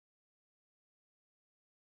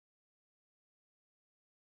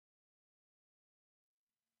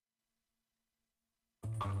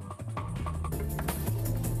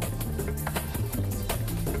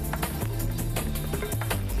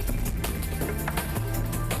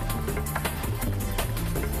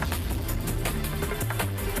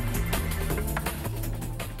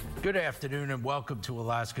Good afternoon and welcome to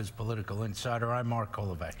Alaska's Political Insider. I'm Mark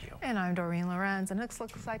Colavecchio. And I'm Dorene Lorenz, and it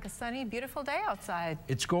looks like a sunny, beautiful day outside.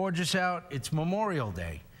 It's gorgeous out. It's Memorial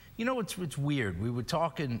Day. You know, it's weird. We were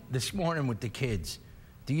talking this morning with the kids.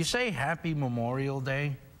 Do you say Happy Memorial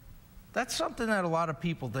Day? That's something that a lot of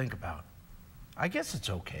people think about. I guess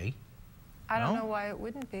it's okay. I don't know why it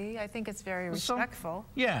wouldn't be. I think it's very respectful.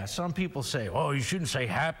 Some people say, oh, you shouldn't say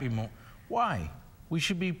happy. Why? We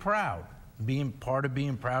should be proud. Part of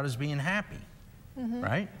being proud is being happy,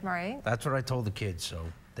 right? Right. That's what I told the kids, so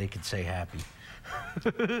they could say happy.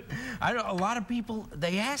 A lot of people,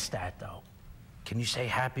 they ask that, though. Can you say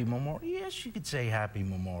Happy Memorial? Yes, you could say Happy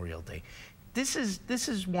Memorial Day. This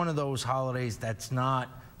is one of those holidays that's not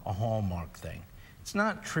a Hallmark thing. It's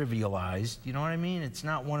not trivialized, you know what I mean? It's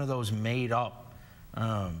not one of those made up,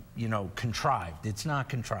 you know, contrived. It's not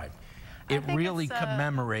contrived. It really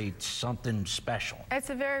commemorates something special. It's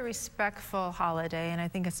a very respectful holiday, and I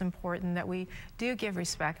think it's important that we do give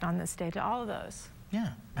respect on this day to all of those.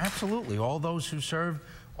 Yeah, absolutely. All those who served,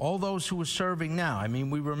 all those who are serving now. I mean,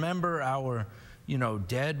 we remember our, you know,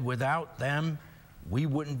 dead. Without them, we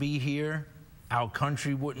wouldn't be here. Our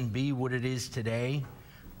country wouldn't be what it is today.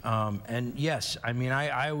 And yes, I mean,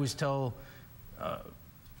 I always tell,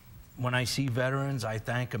 when I see veterans, I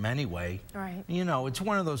thank them anyway. Right. You know, it's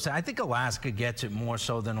one of those, I think Alaska gets it more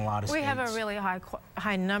so than a lot of states. We have a really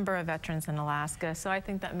high number of veterans in Alaska, so I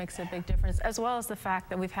think that makes a big difference, as well as the fact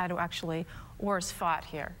that we've had actually wars fought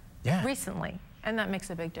here recently, and that makes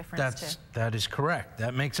a big difference too. That is correct.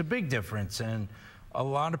 That makes a big difference, and a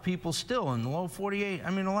lot of people still in the low 48, I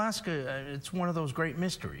mean, Alaska, it's one of those great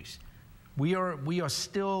mysteries. We are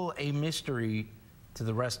still a mystery to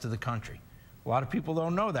the rest of the country. A lot of people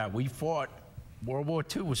don't know that. We fought, World War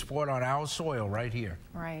II was fought on our soil right here.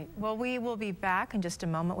 Right. Well, we will be back in just a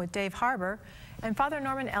moment with Dave Harbour and Father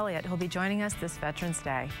Norman Elliott, who'll be joining us this Veterans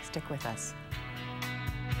Day. Stick with us.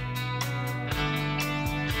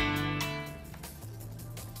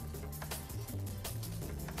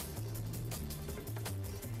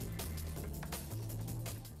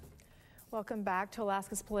 Welcome back to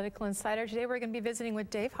Alaska's Political Insider. Today we're going to be visiting with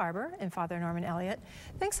Dave Harbour and Father Norman Elliott.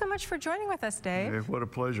 Thanks so much for joining with us, Dave. Hey, what a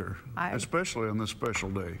pleasure, especially on this special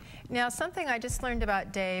day. Now, something I just learned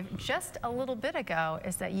about Dave just a little bit ago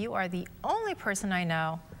is that you are the only person I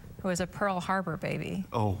know who is a Pearl Harbor baby.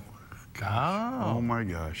 Oh, gosh. Oh my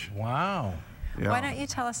gosh. Wow. Yeah. Why don't you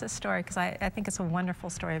tell us this story? Because I think it's a wonderful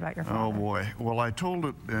story about your father. Oh boy. Well, I told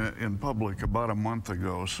it in public about a month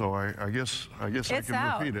ago, so I guess I can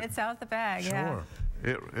repeat it. It's out the bag. Sure.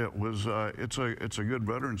 Yeah. It was it's a good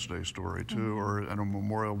Veterans Day story too, and a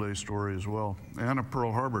Memorial Day story as well, and a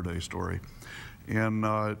Pearl Harbor Day story. In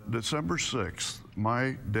December 6th,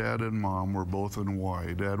 my dad and mom were both in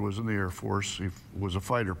Hawaii. Dad was in the Air Force. He was a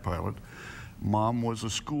fighter pilot. Mom was a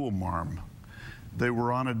school marm. They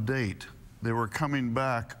were on a date. They were coming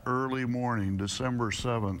back early morning, December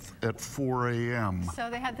 7th at 4 a.m. So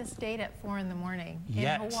they had this date at 4 in the morning in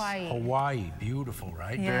Hawaii. Hawaii, beautiful,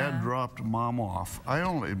 right? Yeah. Dad dropped Mom off.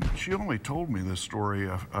 She only told me this story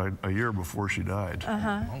a year before she died.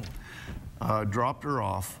 Dropped her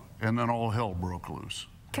off, and then all hell broke loose.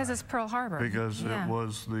 Because it's Pearl Harbor. Because it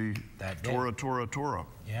was the Tora.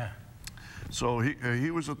 Yeah. So he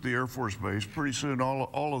was at the Air Force Base. Pretty soon,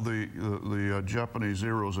 all of the Japanese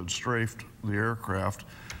Zeros had strafed the aircraft.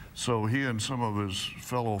 So he and some of his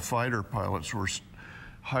fellow fighter pilots were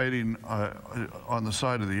hiding on the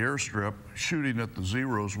side of the airstrip, shooting at the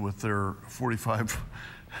Zeros with their 45.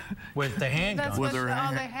 With the handgun. That's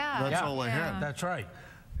all they had. That's all they had. That's right.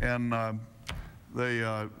 And Mom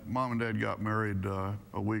and Dad got married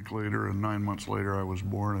a week later, and 9 months later I was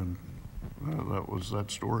born, and that was that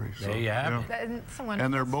story. There you have it. It's a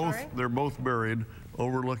wonderful story. They're both buried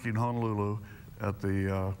overlooking Honolulu at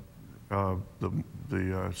the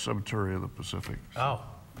Cemetery of the Pacific. Oh,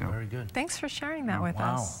 very good. Thanks for sharing that with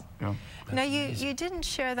us. Yeah. Now, you didn't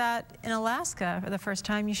share that in Alaska for the first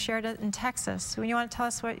time. You shared it in Texas. When you want to tell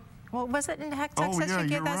us what was it in Texas you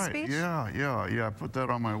gave that speech? Yeah. I put that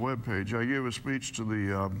on my webpage. I gave a speech to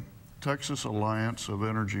the Texas Alliance of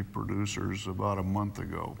Energy Producers about a month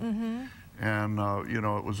ago. And, you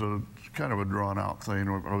know, it was a kind of a drawn-out thing.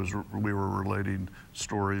 We were relating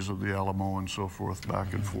stories of the Alamo and so forth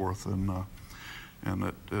back and forth, and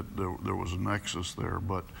there was a nexus there.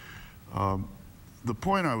 But the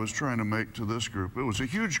point I was trying to make to this group, it was a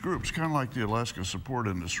huge group. It's kind of like the Alaska Support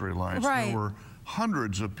Industry Alliance. Right. There were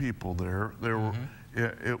hundreds of people there.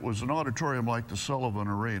 It was an auditorium like the Sullivan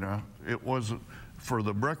Arena. It wasn't. For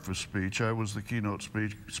the breakfast speech, I was the keynote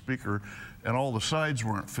speaker, and all the sides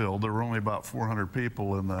weren't filled. There were only about 400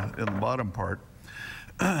 people in the bottom part.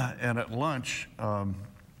 And at lunch,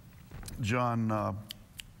 John,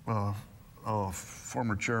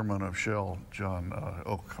 former chairman of Shell, John,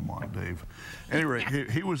 oh, come on, Dave. Anyway,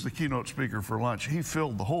 he was the keynote speaker for lunch. He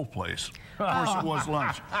filled the whole place. Of course, it was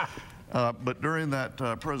lunch. But during that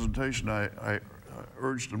presentation, I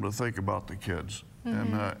urged him to think about the kids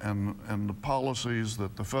and the policies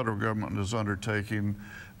that the federal government is undertaking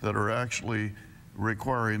that are actually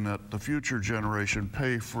requiring that the future generation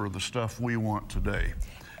pay for the stuff we want today.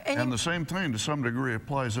 And the same thing, to some degree,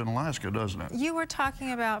 applies in Alaska, doesn't it? You were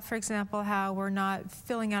talking about, for example, how we're not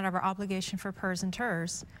filling out our obligation for PERS and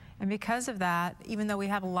TERS. And because of that, even though we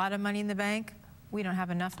have a lot of money in the bank, we don't have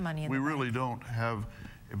enough money in the bank. We really don't have,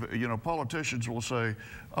 you know, politicians will say,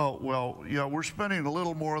 oh, well, yeah, we're spending a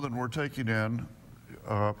little more than we're taking in,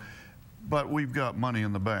 but we've got money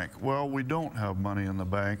in the bank. Well, we don't have money in the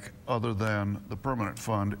bank other than the permanent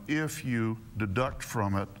fund if you deduct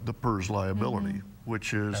from it the PERS liability,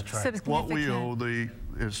 which is what we owe the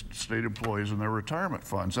state employees and their retirement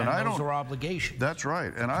funds. And those are obligations. That's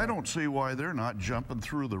right. And I don't see why they're not jumping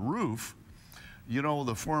through the roof. You know,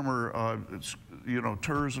 the former, you know,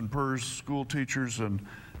 TERS and PERS school teachers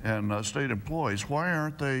and state employees, why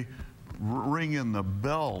aren't they ringing the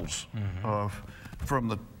bells from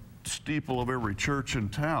the steeple of every church in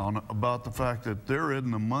town about the fact that they're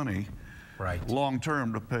in the money long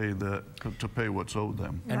term to pay what's owed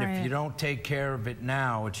them? And if you don't take care of it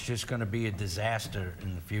now, it's just going to be a disaster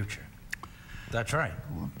in the future. That's right.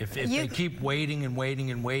 If they keep waiting and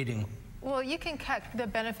waiting and waiting. Well, you can cut the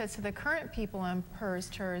benefits of the current people on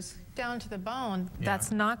PERS, TERS down to the bone. Yeah.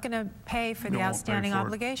 That's not going to pay for the outstanding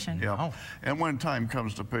obligation. Yeah. Oh. And when time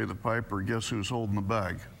comes to pay the piper, guess who's holding the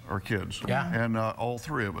bag? Our kids. Yeah. And all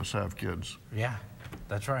three of us have kids. Yeah,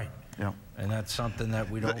 that's right. Yeah. And that's something that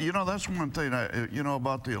we don't... You know, that's one thing, you know,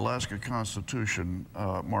 about the Alaska Constitution,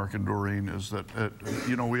 Mark and Dorene, is that,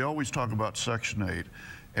 you know, we always talk about Section 8.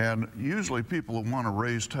 And usually people who want to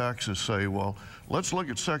raise taxes say, well, let's look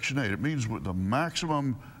at Section 8. It means the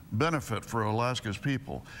maximum benefit for Alaska's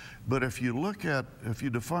people. But if you look at, if you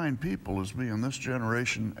define people as being this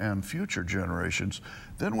generation and future generations,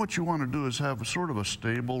 then what you want to do is have a sort of a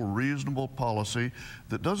stable, reasonable policy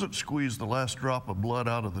that doesn't squeeze the last drop of blood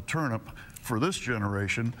out of the turnip for this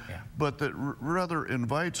generation, but that rather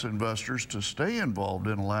invites investors to stay involved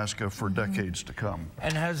in Alaska for decades to come.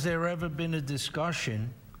 And has there ever been a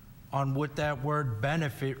discussion on what that word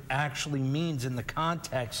benefit actually means in the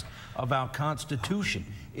context of our Constitution?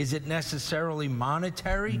 Is it necessarily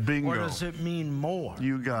monetary? Bingo. Or does it mean more?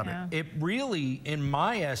 You got it. It really, in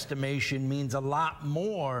my estimation, means a lot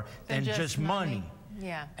more than just money.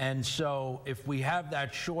 Yeah. And so if we have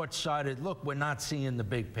that short-sighted look, we're not seeing the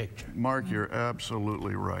big picture. Mark, you're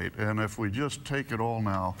absolutely right. And if we just take it all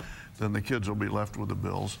now, then the kids will be left with the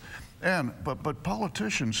bills. But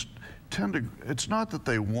politicians tend to, it's not that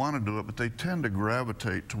they want to do it, but they tend to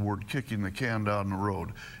gravitate toward kicking the can down the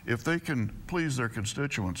road. If they can please their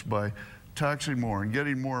constituents by taxing more and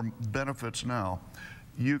getting more benefits now,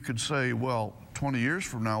 you could say, well, 20 years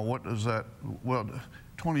from now, what does that, well,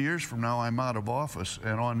 20 years from now, I'm out of office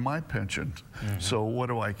and on my pension, so what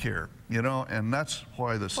do I care? You know, and that's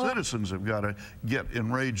why the citizens have got to get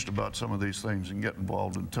enraged about some of these things and get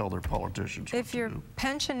involved and tell their politicians what to do. If your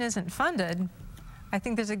pension isn't funded, I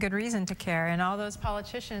think there's a good reason to care, and all those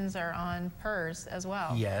politicians are on PERS as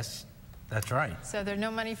well. Yes, that's right. So there's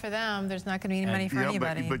no money for them. There's not going to be any money for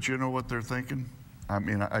anybody. But you know what they're thinking? I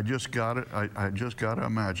mean, I just got it. I just got to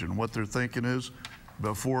imagine what they're thinking is,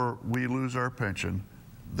 before we lose our pension,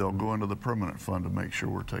 they'll go into the permanent fund to make sure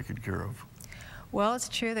we're taken care of. Well, it's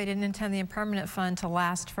true they didn't intend the impermanent fund to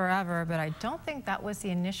last forever, but I don't think that was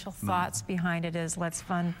the initial thoughts behind it. Is let's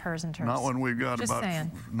fund PERS and TERS. Not when we've got just saying.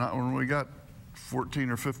 Not when we got 14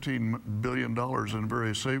 or 15 billion dollars in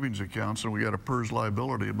various savings accounts, and we got a PERS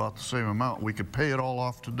liability about the same amount. We could pay it all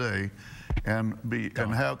off today, and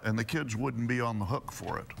the kids wouldn't be on the hook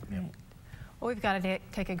for it. Right. Well, we've got to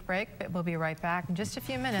take a break, but we'll be right back in just a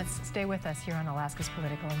few minutes. Stay with us here on Alaska's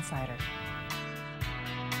Political Insider.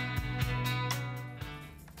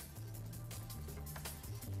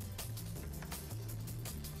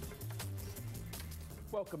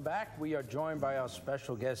 Welcome back. We are joined by our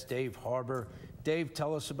special guest, Dave Harbour. Dave,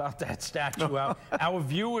 tell us about that statue. Our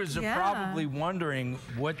viewers are probably wondering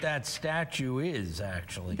what that statue is,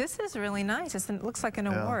 actually. This is really nice. It looks like an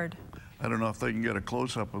award. I don't know if they can get a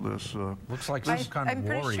close-up of this. Looks like some kind of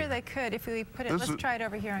warrior. I'm pretty sure they could if we put it. Let's try it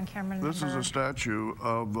over here on camera. This is a statue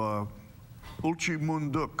of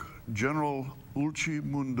Ulchimunduk, General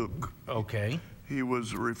Ulchimunduk. Okay. He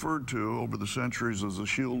was referred to over the centuries as the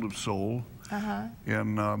Shield of Seoul.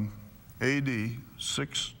 In AD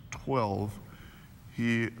 612,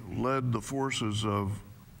 he led the forces of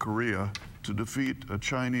Korea to defeat a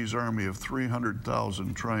Chinese army of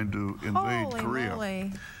 300,000 trying to invade Holy Korea.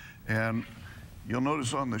 Moly. And you'll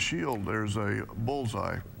notice on the shield there's a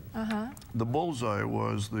bullseye. The bullseye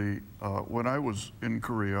was when I was in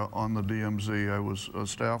Korea on the DMZ, I was a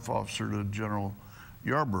staff officer to General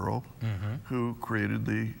Yarborough, who created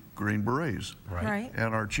the Green Berets. Right.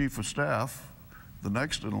 And our chief of staff, the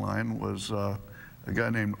next in line, was a guy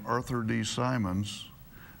named Arthur D. Simons,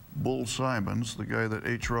 Bull Simons, the guy that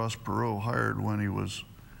H. Ross Perot hired when he was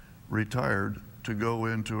retired to go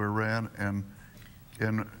into Iran and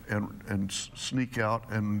sneak out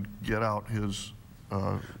and get out his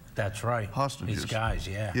That's right. hostages. His guys,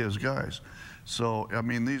 yeah. His guys. So, I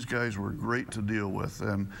mean, these guys were great to deal with,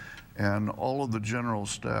 and all of the general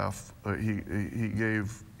staff, he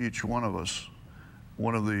gave each one of us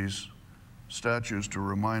one of these statues to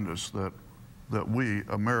remind us that we,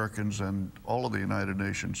 Americans, and all of the United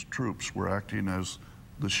Nations troops were acting as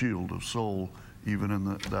the shield of Seoul, even in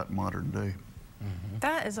that modern day.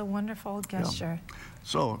 That is a wonderful gesture. Yeah.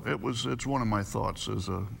 So it's one of my thoughts as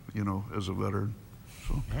a veteran.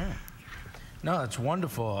 So. Yeah. No, that's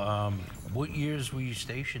wonderful. What years were you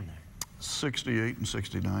stationed there? 68 and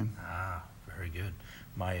 69. Ah, very good.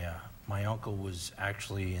 My uncle was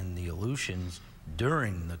actually in the Aleutians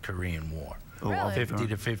during the Korean War, Really? 50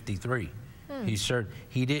 to 53. He served.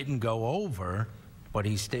 He didn't go over, but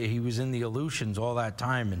he was in the Aleutians all that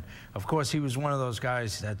time. And of course, he was one of those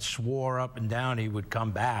guys that swore up and down he would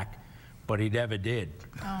come back, but he never did.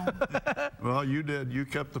 Oh. Well, you did. You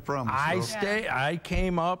kept the promise. I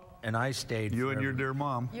came up and I stayed. You and your dear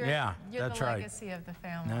mom. You're that's the right. legacy of the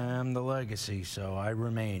family. I'm the legacy, so I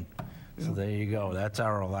remain. So there you go. That's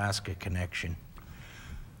our Alaska connection.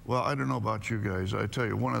 Well, I don't know about you guys. I tell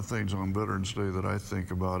you, one of the things on Veterans Day that I think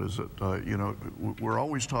about is that, we're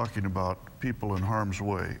always talking about people in harm's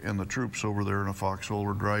way, and the troops over there in a foxhole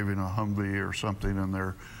are driving a Humvee or something, and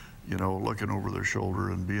they're, looking over their shoulder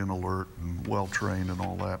and being alert and well-trained and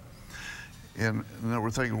all that. And then we're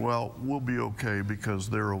thinking, well, we'll be okay because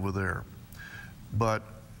they're over there. But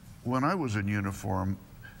when I was in uniform,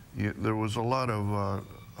 there was a lot of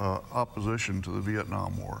opposition to the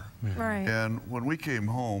Vietnam War. Right. And when we came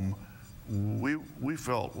home, we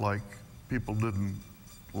felt like people didn't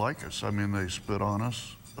like us. I mean, they spit on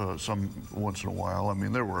us some once in a while. I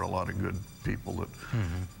mean, there were a lot of good people that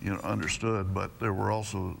understood, but there were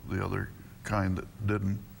also the other kind that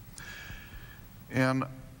didn't. And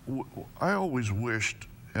I always wished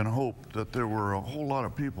and hoped that there were a whole lot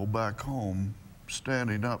of people back home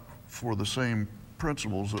standing up for the same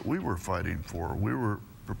principles that we were fighting for. We were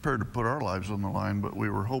prepared to put our lives on the line, but we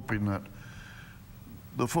were hoping that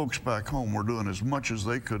the folks back home were doing as much as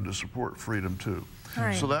they could to support freedom too.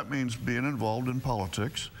 Right. So that means being involved in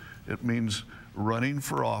politics. It means running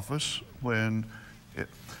for office and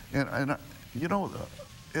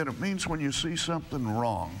it means when you see something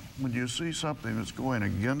wrong, when you see something that's going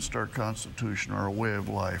against our Constitution, our way of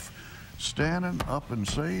life, standing up and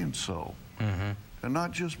saying so, and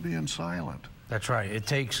not just being silent. That's right. It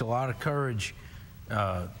takes a lot of courage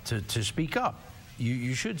to speak up.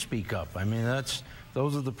 You should speak up. I mean,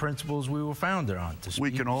 those are the principles we were founded on.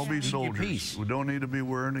 We can all be soldiers. We don't need to be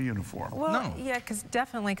wearing a uniform. Well, no. yeah,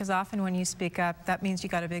 because often when you speak up, that means you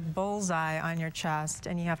got a big bullseye on your chest,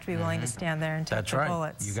 and you have to be willing to stand there and take the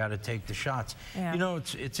bullets. You got to take the shots. Yeah. You know,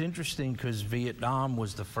 it's interesting because Vietnam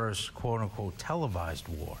was the first quote-unquote televised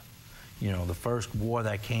war. You know, the first war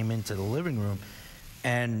that came into the living room,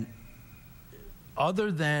 and other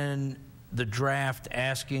than the draft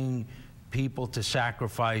asking people to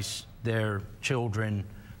sacrifice their children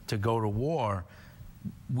to go to war,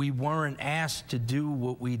 we weren't asked to do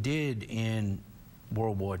what we did in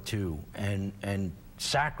World War II and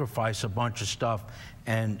sacrifice a bunch of stuff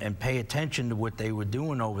and pay attention to what they were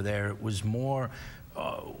doing over there. It was more,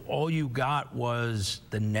 all you got was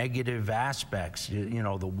the negative aspects, you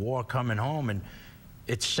know, the war coming home, and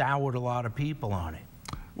it soured a lot of people on it.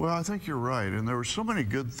 Well, I think you're right, and there were so many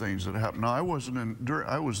good things that happened. Now, I was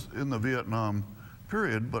in the Vietnam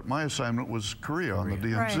period, but my assignment was Korea on the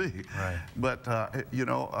DMZ. Right. But you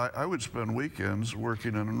know, I would spend weekends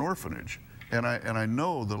working in an orphanage, and I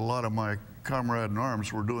know that a lot of my comrade in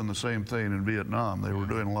arms were doing the same thing in Vietnam. They were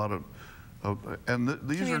doing a lot of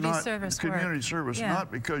these are not community service, yeah. Not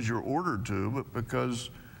because you're ordered to, but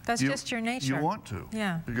because that's just your nature. You want to,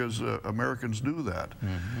 yeah. Because Americans do that,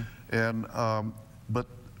 and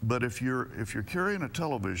but if you're carrying a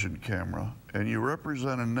television camera and you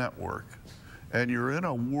represent a network, and you're in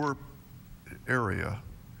a war area,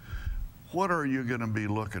 what are you going to be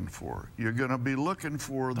looking for? You're going to be looking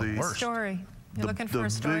for the story. You're looking for a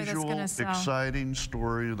story that's going to sell. Exciting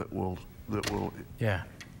story that will yeah.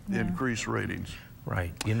 increase ratings.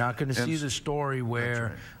 Right. You're not going to see the story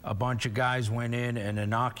where a bunch of guys went in and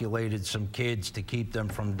inoculated some kids to keep them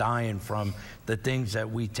from dying from the things that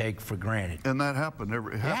we take for granted. And that happened.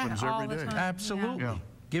 It happens every day. Absolutely. Yeah.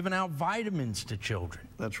 Giving out vitamins to children.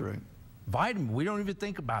 That's right. Vitamin. We don't even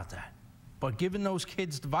think about that. But giving those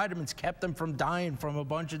kids the vitamins kept them from dying from a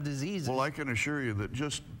bunch of diseases. Well, I can assure you that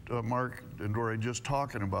just, Mark and Dorene, just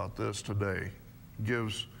talking about this today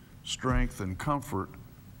gives strength and comfort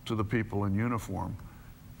to the people in uniform,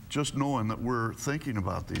 just knowing that we're thinking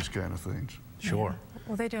about these kind of things. Sure. Yeah.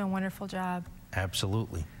 Well, they do a wonderful job.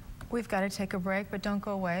 Absolutely. We've got to take a break, but don't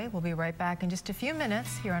go away. We'll be right back in just a few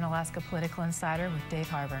minutes here on Alaska Political Insider with Dave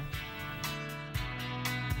Harbour.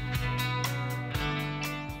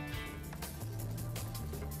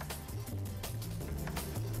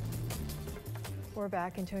 We're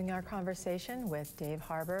back into our conversation with Dave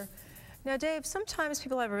Harbour. Now, Dave, sometimes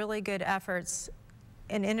people have really good efforts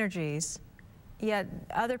and energies, yet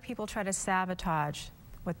other people try to sabotage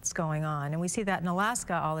what's going on. And we see that in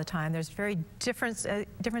Alaska all the time. There's very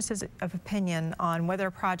differences of opinion on whether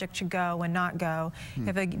a project should go and not go. You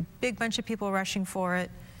have a big bunch of people rushing for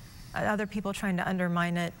it, other people trying to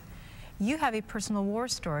undermine it. You have a personal war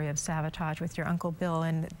story of sabotage with your Uncle Bill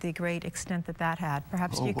and the great extent that that had.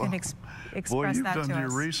 Perhaps you can express that to us. Boy, you've done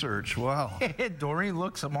your research. Wow. Dorene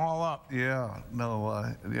looks them all up. Yeah.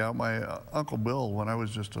 No. Yeah. My Uncle Bill, when I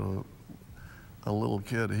was just a little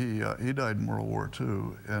kid, he died in World War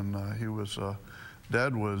II, and he was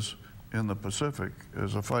Dad was in the Pacific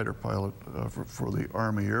as a fighter pilot for the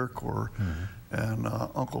Army Air Corps, and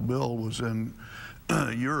Uncle Bill was in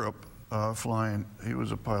Europe. Flying, he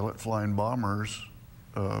was a pilot flying bombers,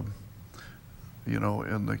 you know,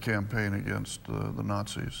 in the campaign against the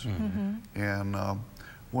Nazis. And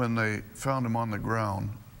when they found him on the ground,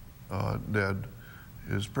 dead,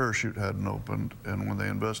 his parachute hadn't opened, and when they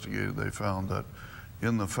investigated, they found that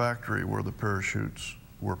in the factory where the parachutes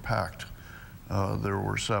were packed, there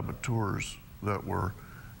were saboteurs that were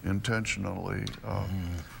intentionally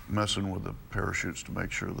messing with the parachutes to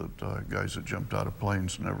make sure that guys that jumped out of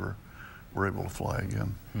planes never were able to fly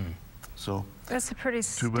again. So that's a pretty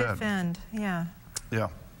stiff end. Yeah. Yeah.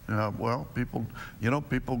 Well, people, you know,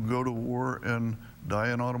 people go to war and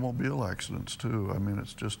die in automobile accidents too. I mean,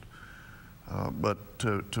 it's just, but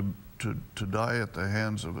to die at the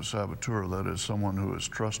hands of a saboteur, that is someone who is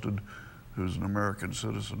trusted, who's an American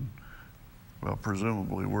citizen, well,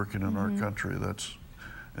 presumably working in our country, that's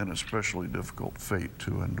an especially difficult fate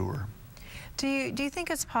to endure. Do you think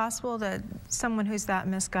it's possible that someone who's that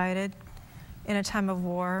misguided in a time of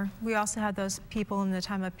war, we also have those people in the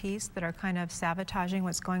time of peace that are kind of sabotaging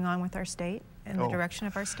what's going on with our state and the direction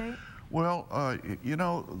of our state? Well, you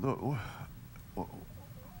know,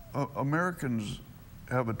 Americans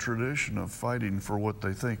have a tradition of fighting for what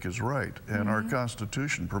they think is right, and our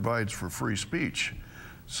Constitution provides for free speech.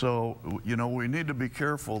 So, you know, we need to be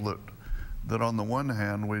careful that on the one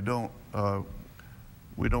hand we don't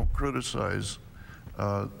criticize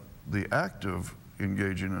the act of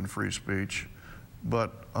engaging in free speech,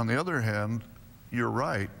 but on the other hand, you're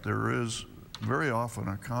right, there is very often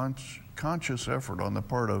a conscious effort on the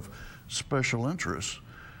part of special interests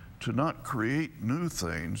to not create new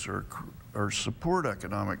things or support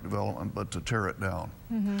economic development, but to tear it down.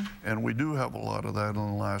 And we do have a lot of that in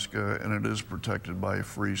Alaska, and it is protected by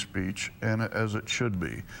free speech, and as it should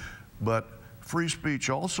be. But free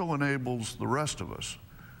speech also enables the rest of us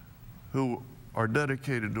who are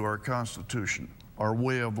dedicated to our Constitution, our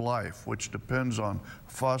way of life, which depends on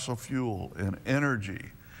fossil fuel and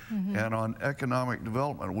energy and on economic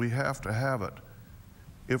development. We have to have it.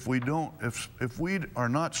 If we don't, if we are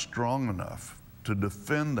not strong enough to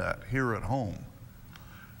defend that here at home,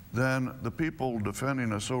 then the people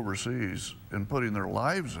defending us overseas and putting their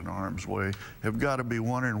lives in harm's way have got to be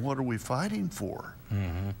wondering, what are we fighting for?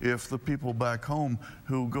 If the people back home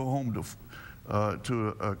who go home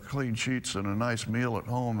to clean sheets and a nice meal at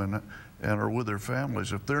home and are with their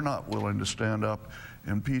families, if they're not willing to stand up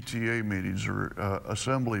in PTA meetings or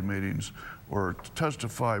assembly meetings or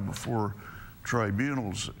testify before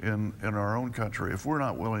tribunals in our own country, if we're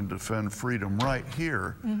not willing to defend freedom right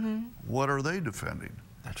here, what are they defending?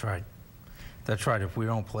 That's right. That's right. If we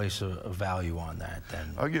don't place a value on that,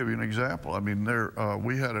 then... I'll give you an example. I mean,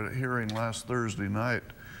 we had a hearing last Thursday night.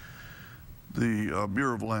 The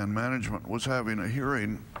Bureau of Land Management was having a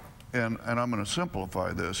hearing, and I'm going to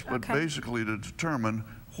simplify this, but basically to determine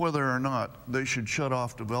whether or not they should shut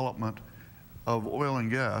off development of oil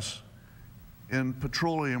and gas in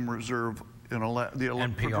petroleum reserve in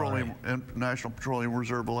National Petroleum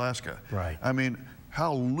Reserve, Alaska. Right. I mean,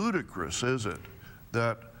 how ludicrous is it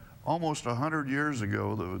that almost 100 years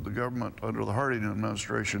ago, the government under the Harding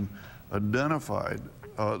administration identified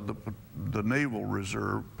the Naval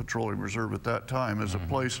Reserve, Petroleum Reserve at that time, as a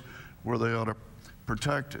place where they ought to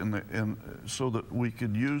protect so that we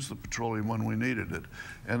could use the petroleum when we needed it.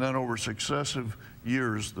 And then over successive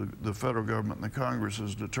years, the federal government and the Congress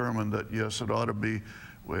has determined that yes, it ought to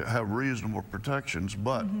have reasonable protections,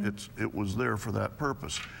 but it was there for that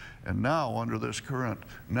purpose. And now, under this current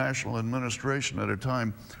national administration, at a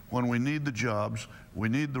time when we need the jobs, we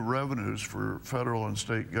need the revenues for federal and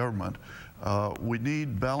state government, we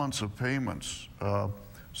need balance of payments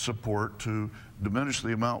support to diminish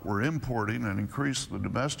the amount we're importing and increase the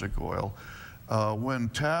domestic oil. When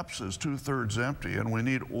TAPS is 2/3 empty and we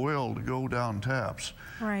need oil to go down TAPS.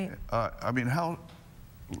 Right. I mean, how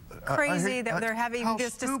crazy that they're having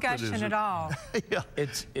this discussion at all. Yeah.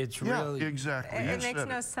 It's really... Yeah, exactly. It makes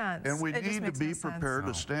no sense. And we need to be prepared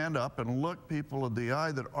to stand up and look people in the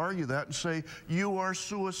eye that argue that and say, you are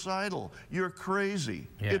suicidal, you're crazy,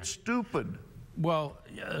 it's stupid. Well,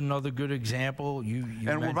 another good example, you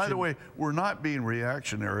mentioned... by the way, we're not being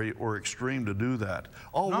reactionary or extreme to do that.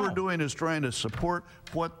 All we're doing is trying to support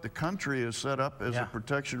what the country has set up as a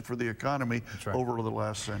protection for the economy over the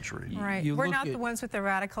last century. Right. We're not the ones with the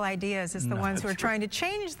radical ideas. It's the ones who are trying to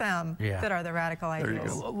change them that are the radical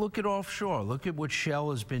ideas. Look at offshore. Look at what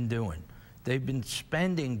Shell has been doing. They've been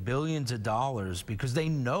spending billions of dollars because they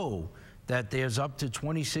know that there's up to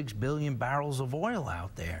 26 billion barrels of oil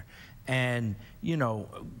out there. And, you know,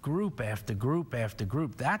 group after group after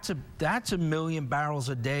group, that's a million barrels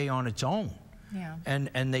a day on its own. Yeah.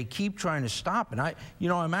 And they keep trying to stop. And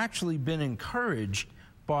I'm actually been encouraged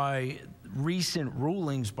by recent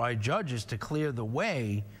rulings by judges to clear the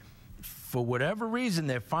way. For whatever reason,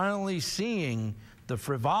 they're finally seeing the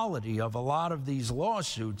frivolity of a lot of these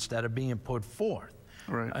lawsuits that are being put forth.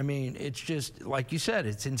 Right. I mean, it's just, like you said,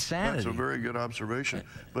 it's insanity. That's a very good observation.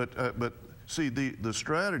 But see, the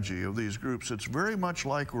strategy of these groups, it's very much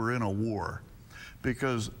like we're in a war,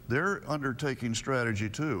 because they're undertaking strategy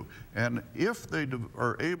too. And if they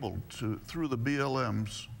are able to, through the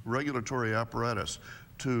BLM's regulatory apparatus,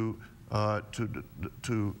 to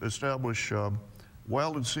establish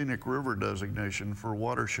wild and scenic river designation for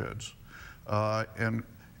watersheds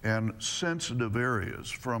and sensitive areas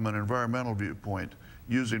from an environmental viewpoint,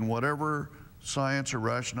 using whatever science or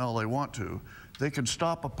rationale they want to, they can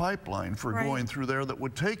stop a pipeline for going through there that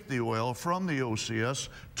would take the oil from the OCS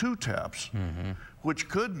to TAPS, which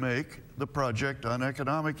could make the project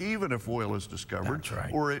uneconomic even if oil is discovered. That's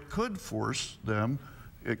right. Or it could force them,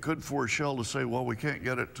 it could force Shell to say, well, we can't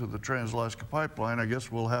get it to the Trans-Alaska pipeline, I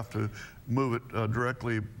guess we'll have to move it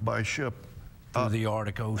directly by ship. Through the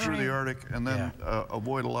Arctic Ocean. Through the Arctic, and then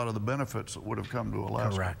avoid a lot of the benefits that would have come to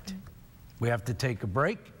Alaska. Correct. We have to take a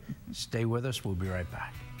break. Stay with us. We'll be right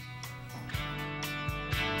back.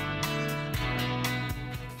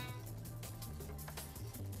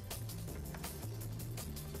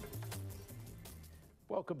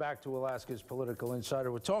 Welcome back to Alaska's Political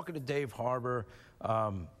Insider. We're talking to Dave Harbour.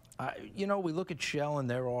 You know, we look at Shell and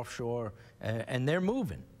they're offshore, and they're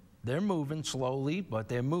moving. They're moving slowly, but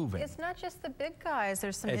they're moving. It's not just the big guys.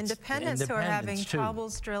 There's some independents who are having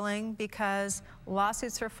troubles drilling because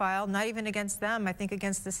lawsuits are filed, not even against them, I think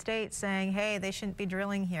against the state, saying, hey, they shouldn't be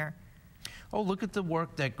drilling here. Oh, look at the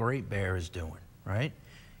work that Great Bear is doing, right?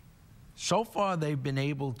 So far, they've been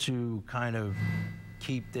able to kind of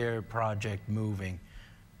keep their project moving.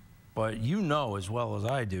 But you know as well as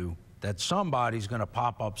I do that somebody's going to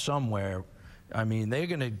pop up somewhere. I mean, they're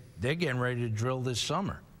getting ready to drill this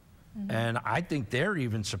summer. And I think they're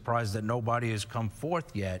even surprised that nobody has come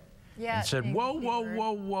forth yet and said, whoa, whoa,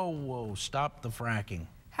 whoa, whoa, whoa, stop the fracking.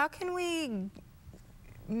 How can we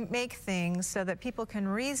make things so that people can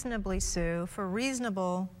reasonably sue for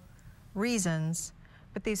reasonable reasons,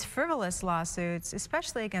 but these frivolous lawsuits,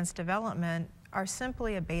 especially against development, are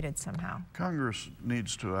simply abated somehow? Congress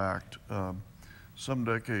needs to act. Some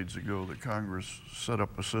decades ago, the Congress set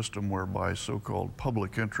up a system whereby so-called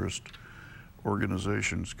public interest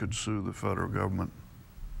organizations could sue the federal government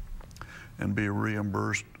and be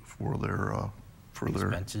reimbursed for their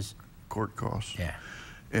expenses, court costs. Yeah.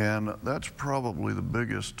 And that's probably the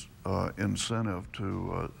biggest incentive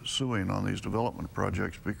to suing on these development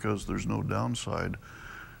projects, because there's no downside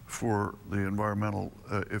for the environmental.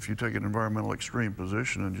 If you take an environmental extreme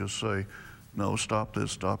position and just say, no, stop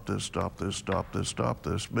this, stop this, stop this, stop this, stop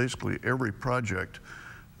this. Basically, every project,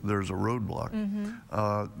 there's a roadblock.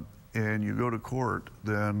 And you go to court,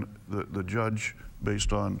 then the judge,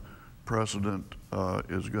 based on precedent,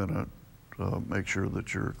 is going to make sure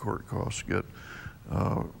that your court costs get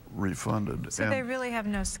refunded. So they really have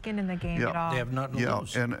no skin in the game at all. They have nothing to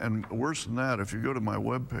lose. And worse than that, if you go to my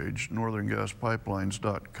webpage,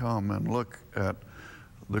 northerngaspipelines.com, and look at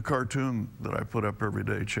the cartoon that I put up every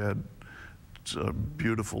day, Chad, it's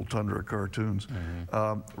beautiful Tundra cartoons.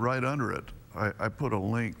 Right under it, I put a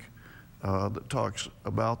link that talks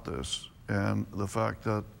about this and the fact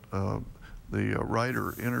that the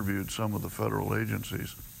writer interviewed some of the federal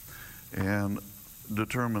agencies and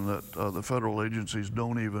determined that the federal agencies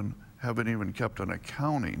haven't even kept an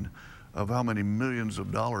accounting of how many millions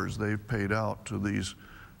of dollars they've paid out to these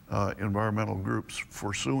environmental groups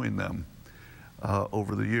for suing them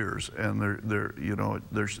over the years, and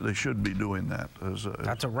they should be doing that.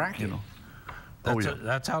 That's a racket.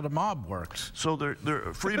 That's how the mob works. So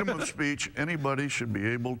freedom of speech, anybody should be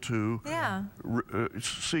able to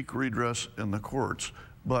seek redress in the courts.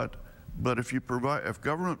 But if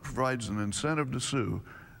government provides an incentive to sue,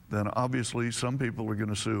 then obviously some people are going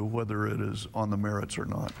to sue whether it is on the merits or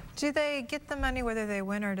not. Do they get the money whether they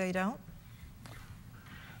win or they don't?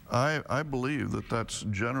 I believe that that's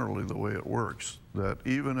generally the way it works, that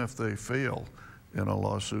even if they fail in a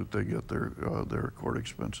lawsuit, they get their court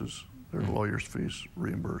expenses, their lawyers' fees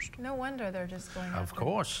reimbursed. No wonder they're just going Of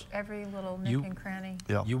course. every little nook and cranny.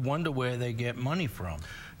 Yeah. You wonder where they get money from.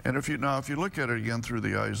 And if you look at it again through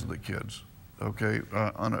the eyes of the kids, okay,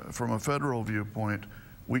 from a federal viewpoint,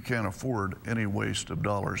 we can't afford any waste of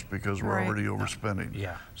dollars because we're already overspending.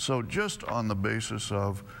 Yeah. So just on the basis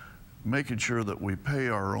of making sure that we pay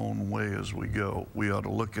our own way as we go, we ought to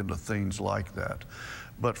look into things like that.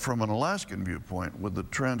 But from an Alaskan viewpoint, with the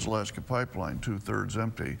Trans-Alaska Pipeline 2/3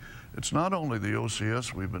 empty, it's not only the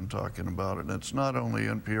OCS we've been talking about, and it's not only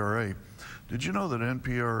NPRA. Did you know that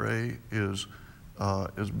NPRA is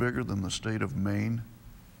bigger than the state of Maine?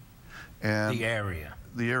 And The area.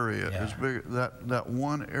 The area is bigger. That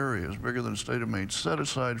one area is bigger than the state of Maine, set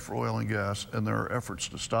aside for oil and gas, and there are efforts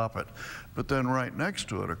to stop it. But then right next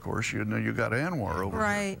to it, of course, you got ANWR over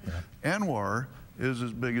here. ANWR is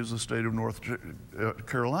as big as the state of North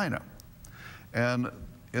Carolina. And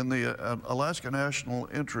in the Alaska National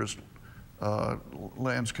Interest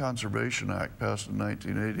Lands Conservation Act passed in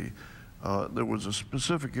 1980, there was a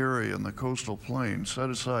specific area in the coastal plain set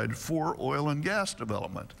aside for oil and gas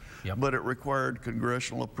development. But it required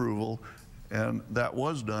congressional approval, and that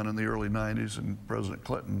was done in the early 90s, and President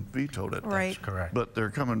Clinton vetoed it. Right. That's correct. But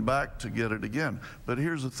they're coming back to get it again. But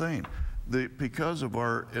here's the thing, because of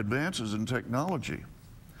our advances in technology,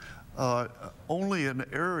 only an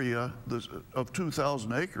area of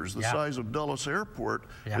 2,000 acres, the size of Dulles Airport,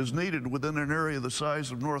 is needed within an area the size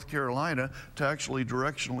of North Carolina to actually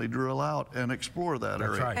directionally drill out and explore that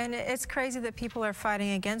area. Right. And it's crazy that people are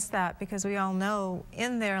fighting against that, because we all know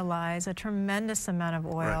in there lies a tremendous amount of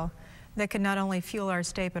oil that could not only fuel our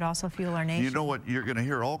state but also fuel our nation. You know what? You're going to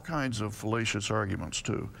hear all kinds of fallacious arguments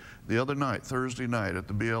too. The other night, Thursday night at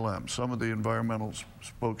the BLM, some of the environmental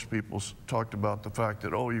spokespeople talked about the fact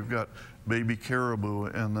that, oh, you've got baby caribou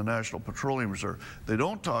in the National Petroleum Reserve. They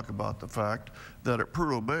don't talk about the fact that at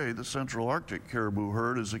Prudhoe Bay, the Central Arctic caribou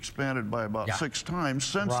herd has expanded by about 6 times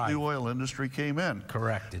since the oil industry came in.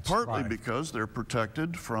 Correct. It's partly because they're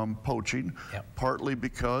protected from poaching, partly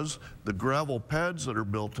because the gravel pads that are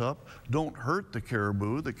built up don't hurt the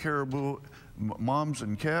caribou. The caribou moms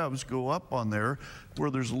and calves go up on there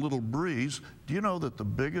where there's a little breeze. Do you know that the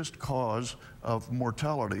biggest cause of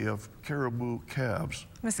mortality of caribou calves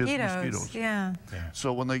is mosquitoes? Yeah.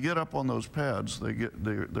 So when they get up on those pads,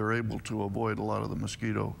 they're able to avoid a lot of the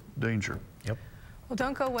mosquito danger. Yep. Well,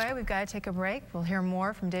 don't go away. We've got to take a break. We'll hear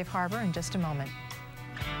more from Dave Harbour in just a moment.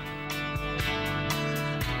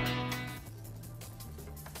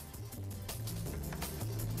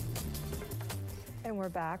 And we're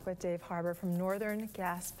back with Dave Harbour from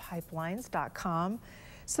northerngaspipelines.com.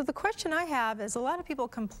 So the question I have is, a lot of people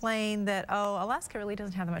complain that, oh, Alaska really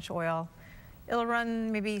doesn't have that much oil. It'll run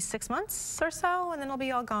maybe 6 months or so, and then it'll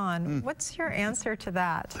be all gone. What's your answer to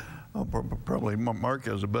that? Oh, probably Mark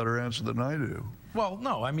has a better answer than I do. Well,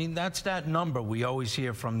 no, I mean, that's that number we always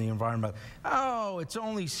hear from the environment. Oh, it's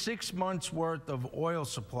only 6 months worth of oil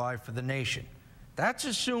supply for the nation. That's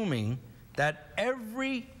assuming that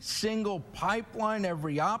every single pipeline,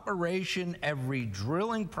 every operation, every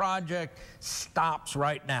drilling project stops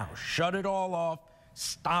right now. Shut it all off,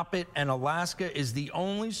 stop it, and Alaska is the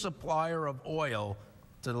only supplier of oil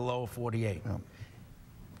to the lower 48.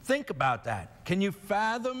 Think about that. Can you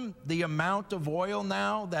fathom the amount of oil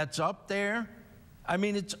now that's up there? I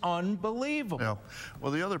mean, it's unbelievable. Yeah.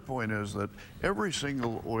 Well, the other point is that every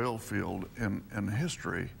single oil field in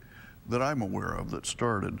history that I'm aware of that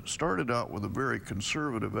started out with a very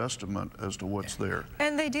conservative estimate as to what's there.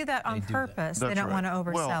 And they do that on purpose. They don't want to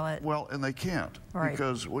oversell it. Well, and they can't,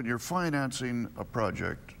 because when you're financing a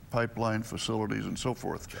project, pipeline facilities and so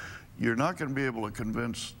forth, you're not going to be able to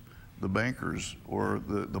convince the bankers or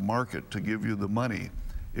the market to give you the money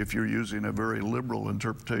if you're using a very liberal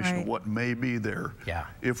interpretation of what may be there,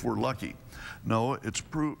 if we're lucky. No, it's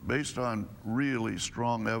based on really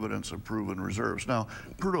strong evidence of proven reserves. Now,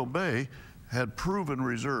 Prudhoe Bay had proven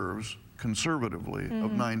reserves conservatively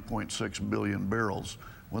of 9.6 billion barrels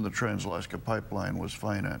when the Trans-Alaska Pipeline was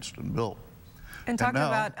financed and built. And talking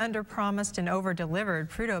about under-promised and over-delivered,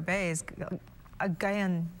 Prudhoe Bay is a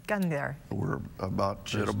gun there. We're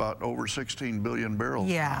at about over 16 billion barrels.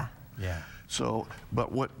 Yeah. So,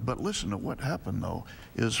 but listen to what happened though,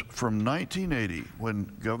 is from 1980,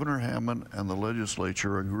 when Governor Hammond and the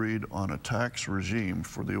legislature agreed on a tax regime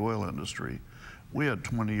for the oil industry, we had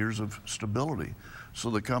 20 years of stability. So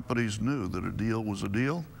the companies knew that a deal was a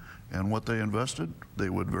deal, and what they invested, they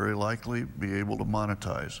would very likely be able to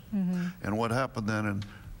monetize. And what happened then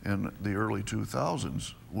in the early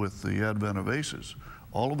 2000s with the advent of ACEs,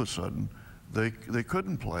 all of a sudden, they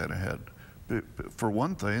couldn't plan ahead. For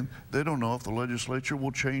one thing, they don't know if the legislature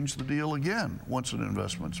will change the deal again once an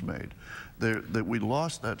investment's made. That we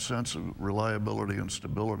lost that sense of reliability and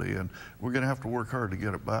stability, and we're going to have to work hard to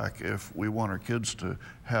get it back if we want our kids to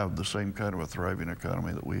have the same kind of a thriving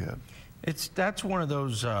economy that we had. That's one of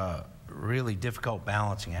those really difficult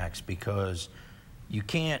balancing acts, because you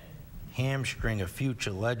can't hamstring a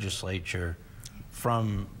future legislature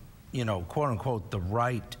from, you know, quote unquote, the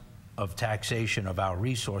right of taxation of our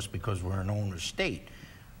resource because we're an owner state,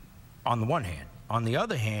 on the one hand. On the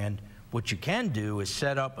other hand, what you can do is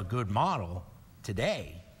set up a good model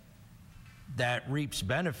today that reaps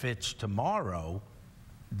benefits tomorrow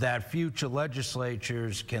that future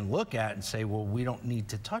legislatures can look at and say, well, we don't need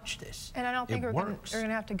to touch this. And I don't think we're going to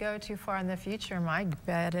have to go too far in the future. My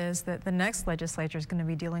bet is that the next legislature is going to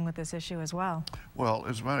be dealing with this issue as well. Well,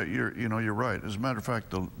 as a matter, you're right. As a matter of fact,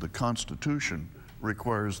 the Constitution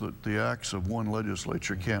requires that the acts of one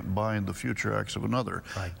legislature can't bind the future acts of another.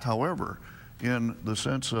 However, in the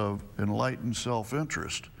sense of enlightened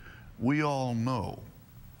self-interest, we all know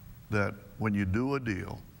that when you do a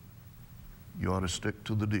deal, you ought to stick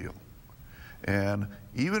to the deal. And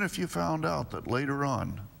even if you found out that later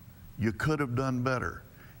on you could have done better,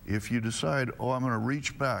 if you decide, oh, I'm going to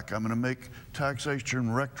reach back, I'm going to make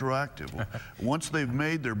taxation retroactive. Once they've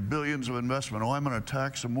made their billions of investment, oh, I'm going to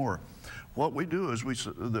tax them more. What we do is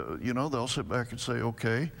they'll sit back and say,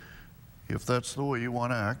 okay, if that's the way you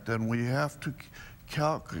want to act, then we have to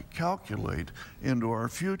calculate into our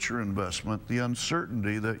future investment the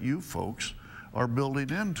uncertainty that you folks are building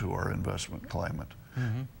into our investment climate.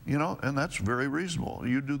 You know, and that's very reasonable.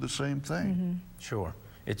 You do the same thing. Sure.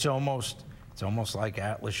 It's almost like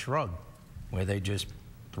Atlas Shrugged, where they just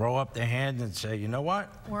throw up their hands and say, you know what?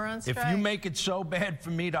 We're on strike. If you make it so bad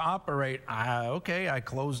for me to operate, okay, I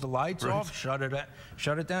close the lights off, shut it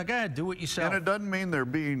down. Go ahead, do it yourself. And it doesn't mean they're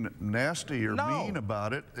being nasty or mean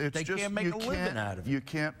about it. It's they just can't make a living out of it. You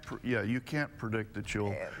can't predict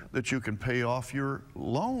that you can pay off your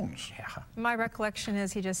loans. My recollection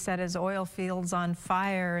is he just set his oil fields on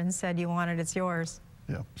fire and said, you want it, it's yours.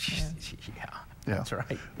 Yeah. That's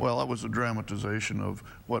right. Well, that was a dramatization of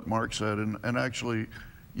what Mark said, and actually,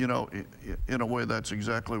 you know, in a way, that's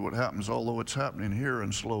exactly what happens, although it's happening here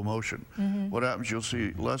in slow motion. What happens, you'll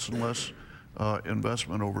see less and less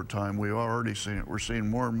investment over time. We've already seen it. We're seeing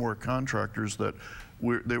more and more contractors that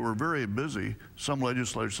they were very busy. Some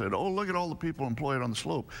legislators said, oh, look at all the people employed on the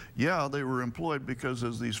slope. Yeah, they were employed because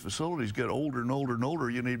as these facilities get older and older and older,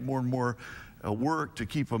 you need more and more work to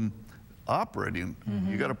keep them operating.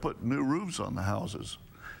 You got to put new roofs on the houses.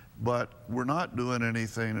 But we're not doing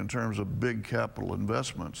anything in terms of big capital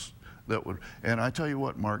investments that would, and I tell you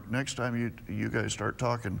what, Mark, next time you guys start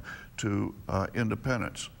talking to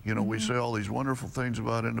independents, you know, we say all these wonderful things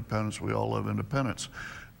about independence, we all love independence,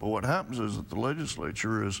 but what happens is that the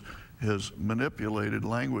legislature has manipulated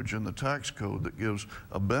language in the tax code that gives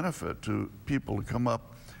a benefit to people to come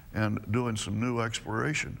up and doing some new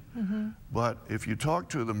exploration. But if you talk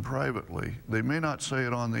to them privately, they may not say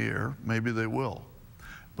it on the air, maybe they will.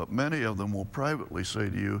 But many of them will privately say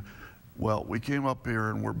to you, well, we came up here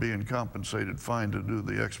and we're being compensated fine to do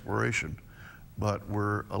the exploration, but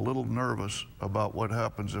we're a little nervous about what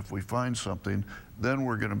happens if we find something. Then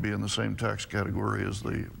we're going to be in the same tax category as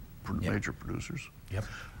the major producers.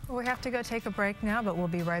 Well, we have to go take a break now, but we'll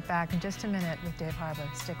be right back in just a minute with Dave Harbour.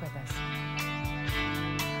 Stick with us.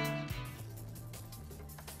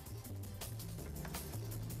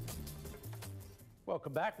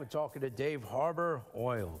 Welcome back. We're talking to Dave Harbour,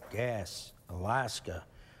 oil, gas, Alaska.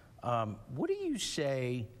 What do you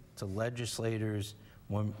say to legislators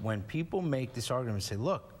when people make this argument and say,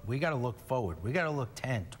 look, we got to look forward. We got to look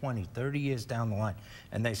 10, 20, 30 years down the line.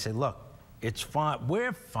 And they say, look, it's fine.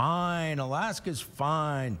 We're fine. Alaska's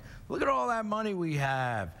fine. Look at all that money we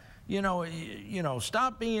have. You know,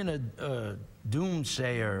 stop being a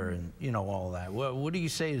doomsayer and, all that. What do you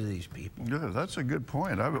say to these people? Yeah, that's a good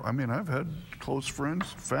point. I mean, I've had close friends,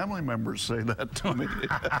 family members say that to me.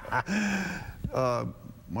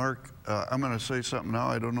 Mark, I'm going to say something now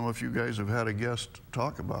I don't know if you guys have had a guest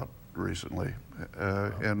talk about recently.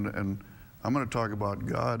 And I'm going to talk about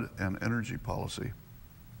God and energy policy.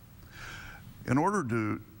 In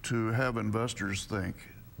order to have investors think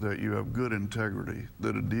that you have good integrity,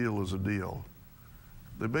 that a deal is a deal,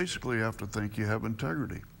 they basically have to think you have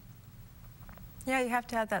integrity. Yeah, you have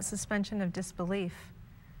to have that suspension of disbelief,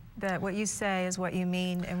 that what you say is what you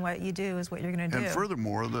mean and what you do is what you're going to do. And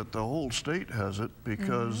furthermore, that the whole state has it,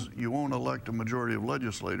 because you won't elect a majority of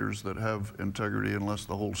legislators that have integrity unless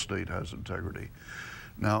the whole state has integrity.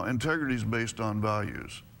 Now, integrity is based on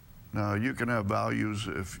values. Now, you can have values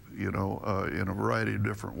if, in a variety of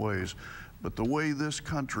different ways, but the way this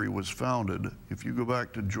country was founded, if you go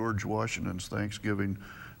back to George Washington's Thanksgiving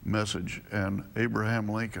message and Abraham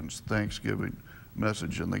Lincoln's Thanksgiving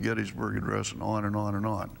message and the Gettysburg Address and on and on and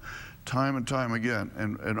on, time and time again,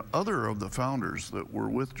 and other of the founders that were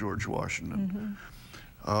with George Washington,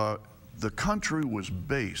 the country was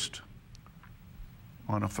based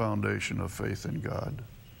on a foundation of faith in God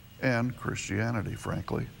and Christianity,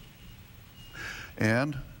 frankly,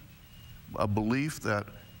 and a belief that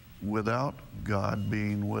without God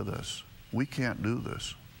being with us, we can't do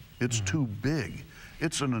this. It's too big.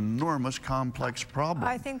 It's an enormous, complex problem.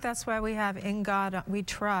 I think that's why we have "in God we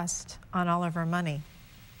trust" on all of our money.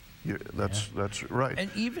 Yeah, that's right.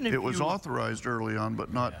 And even if it was authorized early on,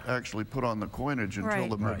 but not actually put on the coinage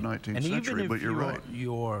until the mid-19th century. But you're right.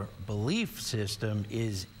 Your belief system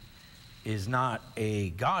is not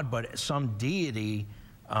a God, but some deity.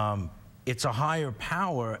 It's a higher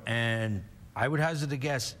power, and I would hazard to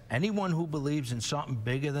guess anyone who believes in something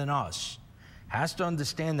bigger than us has to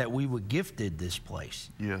understand that we were gifted this place.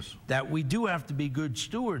 Yes. That we do have to be good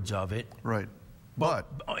stewards of it. Right. But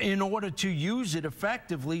in order to use it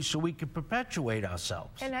effectively so we can perpetuate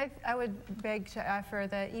ourselves. And I would beg to offer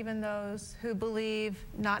that even those who believe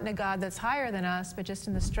not in a God that's higher than us, but just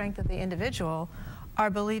in the strength of the individual, are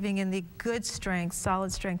believing in the good strength,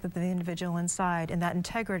 solid strength of the individual inside and that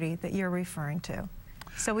integrity that you're referring to.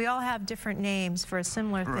 So we all have different names for a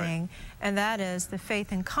similar thing, and that is the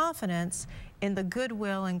faith and confidence in the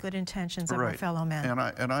goodwill and good intentions of our fellow men.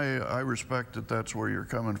 And I respect that that's where you're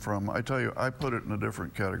coming from. I tell you, I put it in a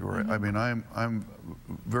different category. I mean, I'm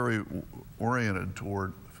very oriented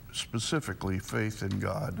toward specifically faith in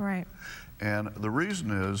God. Right. And the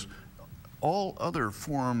reason is all other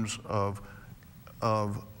forms of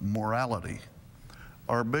morality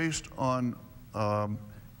are based on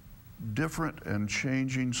different and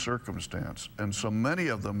changing circumstance. And so many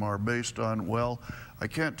of them are based on, well, I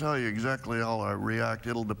can't tell you exactly how I react.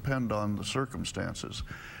 It'll depend on the circumstances.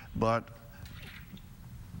 But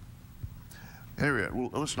anyway, well,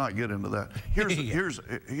 let's not get into that.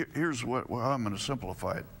 Here's what I'm going to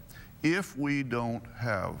simplify it. If we don't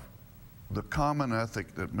have the common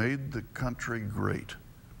ethic that made the country great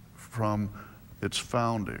from its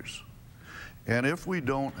founders, and if we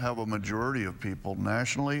don't have a majority of people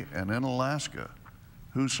nationally and in Alaska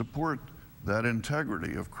who support that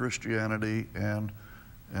integrity of Christianity and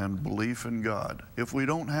belief in God, if we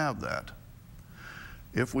don't have that,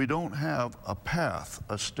 if we don't have a path,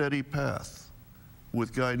 a steady path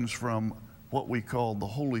with guidance from what we call the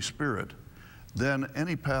Holy Spirit, then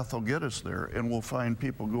any path will get us there, and we'll find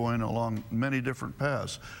people going along many different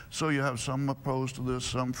paths. So you have some opposed to this,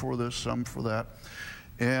 some for this, some for that.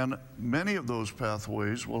 And many of those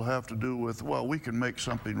pathways will have to do with, well, we can make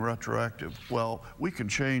something retroactive. Well, we can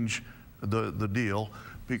change the deal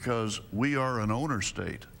because we are an owner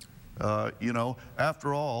state. You know,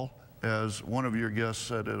 after all, as one of your guests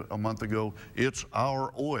said a month ago, it's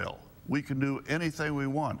our oil. We can do anything we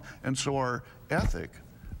want. And so our ethic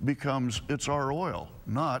becomes, it's our oil,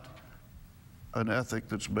 not an ethic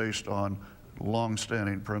that's based on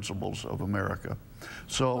long-standing principles of America.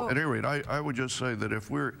 So at any rate, I would just say that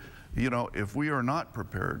if we are not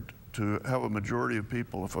prepared to have a majority of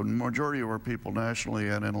people, if a majority of our people nationally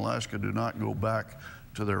and in Alaska do not go back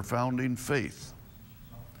to their founding faith,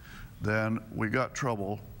 then we got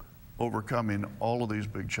trouble overcoming all of these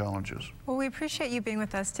big challenges. Well, we appreciate you being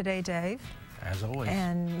with us today, Dave. As always.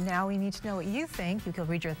 And now we need to know what you think. You can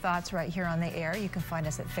read your thoughts right here on the air. You can find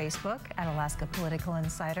us at Facebook at Alaska Political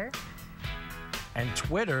Insider. And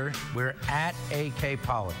Twitter, we're at AK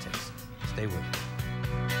Politics. Stay with us.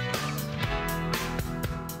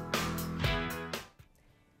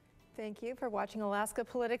 Thank you for watching Alaska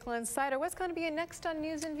Political Insider. What's going to be next on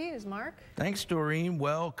News and Views, Mark? Thanks, Doreen.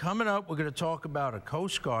 Well, coming up, we're going to talk about a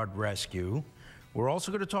Coast Guard rescue. We're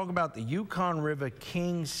also going to talk about the Yukon River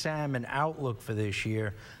king salmon outlook for this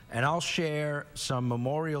year, and I'll share some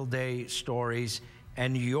Memorial Day stories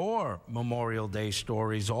and your Memorial Day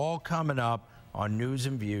stories all coming up on News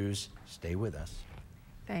and Views. Stay with us.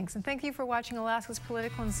 Thanks, and thank you for watching Alaska's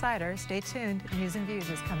Political Insider. Stay tuned. News and Views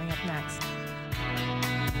is coming up next.